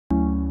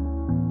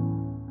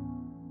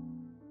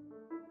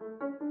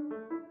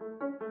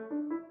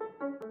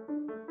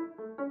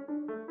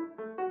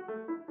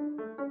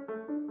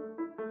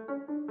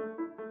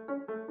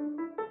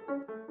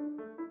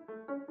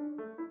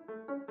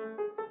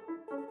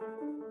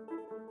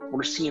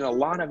We're seeing a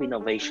lot of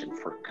innovation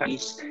for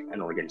countries and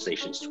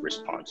organizations to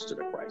respond to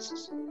the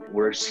crisis.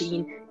 We're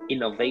seeing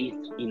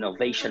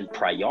innovation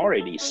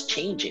priorities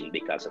changing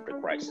because of the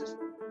crisis.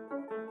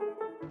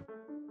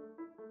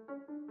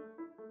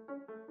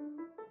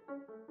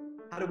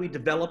 How do we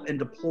develop and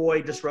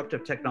deploy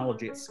disruptive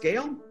technology at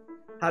scale?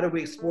 How do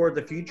we explore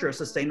the future of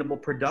sustainable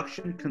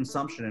production,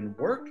 consumption, and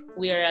work?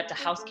 We are at the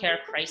healthcare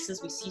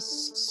crisis. We see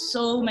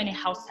so many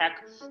health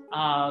tech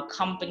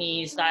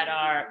companies that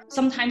are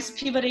sometimes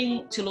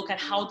pivoting to look at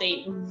how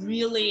they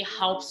really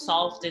help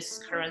solve this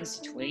current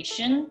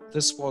situation.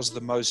 This was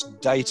the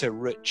most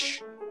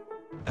data-rich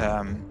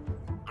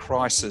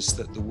crisis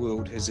that the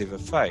world has ever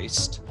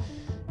faced.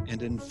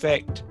 And in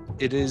fact,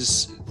 it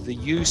is the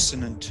use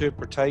and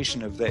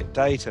interpretation of that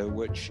data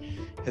which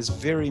has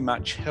very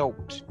much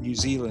helped New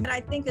Zealand. And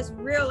I think it's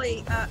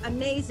really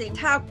amazing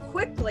how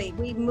quickly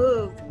we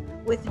moved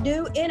with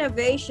new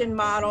innovation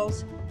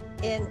models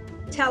in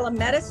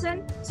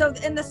telemedicine. So,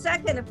 and the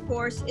second, of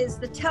course, is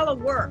the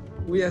telework.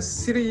 We are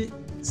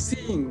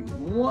seeing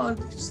more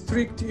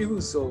strict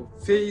use of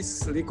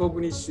face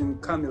recognition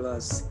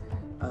cameras,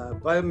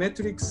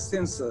 biometric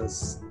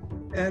sensors,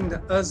 and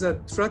other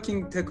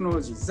tracking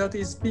technologies that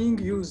is being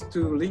used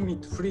to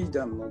limit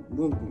freedom of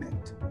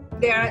movement.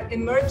 There are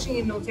emerging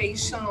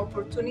innovation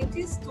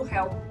opportunities to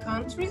help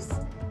countries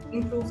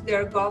improve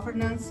their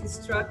governance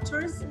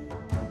structures.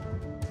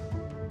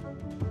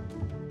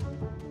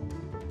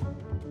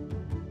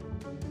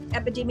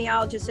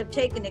 Epidemiologists have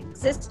taken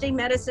existing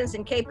medicines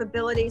and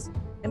capabilities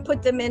and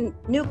put them in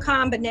new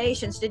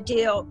combinations to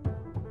deal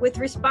with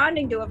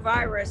responding to a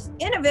virus.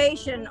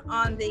 Innovation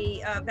on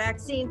the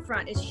vaccine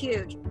front is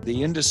huge.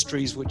 The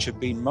industries which have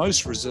been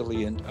most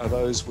resilient are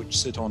those which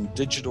sit on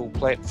digital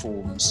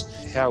platforms.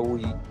 How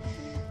we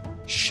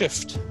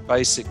shift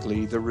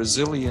basically the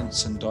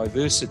resilience and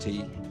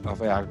diversity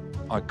of our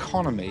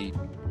economy.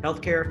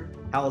 Healthcare,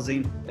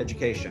 housing,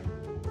 education.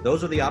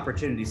 Those are the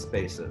opportunity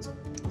spaces.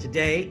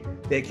 Today,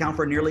 they account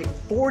for nearly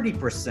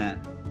 40%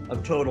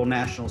 of total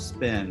national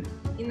spend.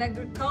 In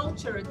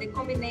agriculture, the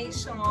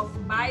combination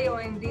of bio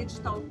and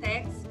digital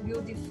techs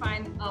will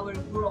define our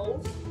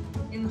growth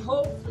and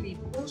hopefully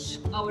push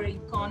our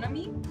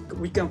economy.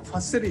 We can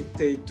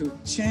facilitate to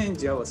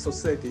change our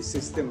society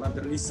system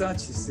and research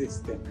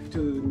system to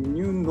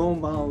new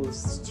normal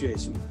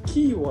situation.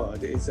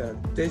 Keyword is a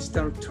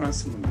digital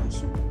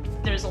transformation.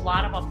 There's a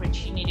lot of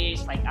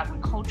opportunities like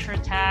agriculture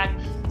tech,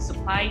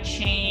 supply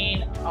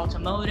chain,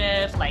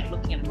 automotive, like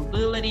looking at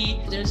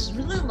mobility. There's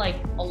really like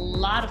a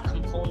lot of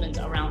components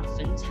around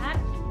fintech.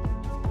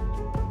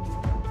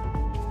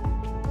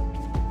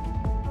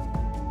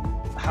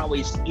 How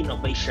is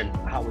innovation,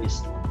 how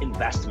is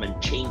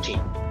investment changing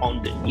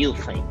on the new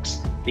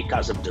things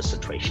because of the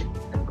situation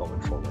and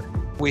going forward?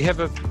 We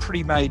have a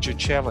pretty major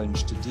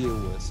challenge to deal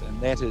with,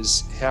 and that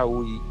is how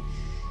we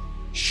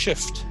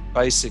shift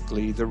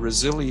basically the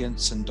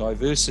resilience and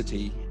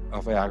diversity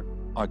of our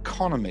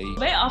economy.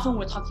 Very often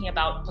we're talking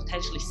about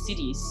potentially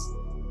cities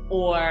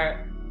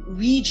or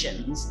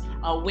regions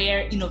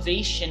where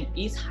innovation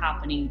is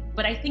happening.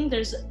 But I think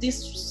there's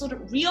this sort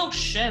of real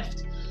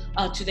shift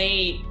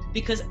today,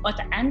 because at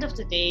the end of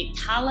the day,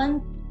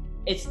 talent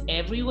is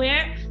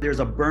everywhere. There's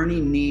a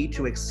burning need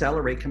to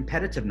accelerate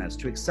competitiveness,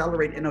 to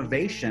accelerate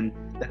innovation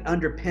that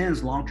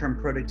underpins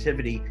long-term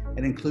productivity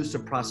and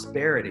inclusive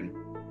prosperity,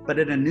 but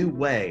in a new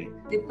way.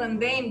 The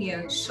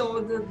pandemic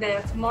showed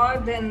that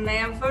more than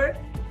ever,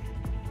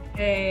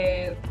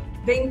 the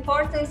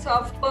importance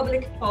of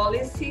public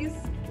policies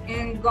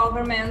and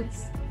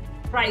government's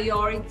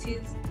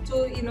priorities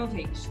to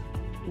innovation.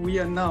 We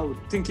are now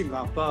thinking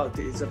about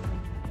is a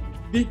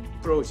big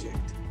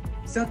project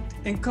that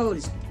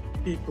encourages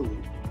people,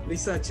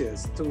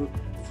 researchers, to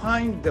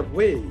find the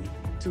way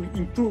to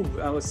improve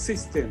our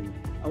system,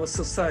 our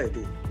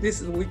society.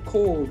 This we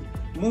call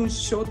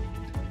moonshot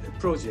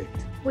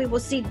project. We will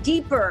see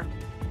deeper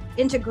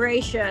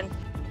integration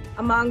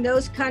among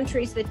those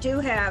countries that do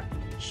have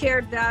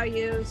shared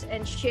values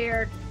and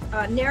shared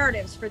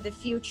narratives for the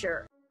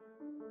future.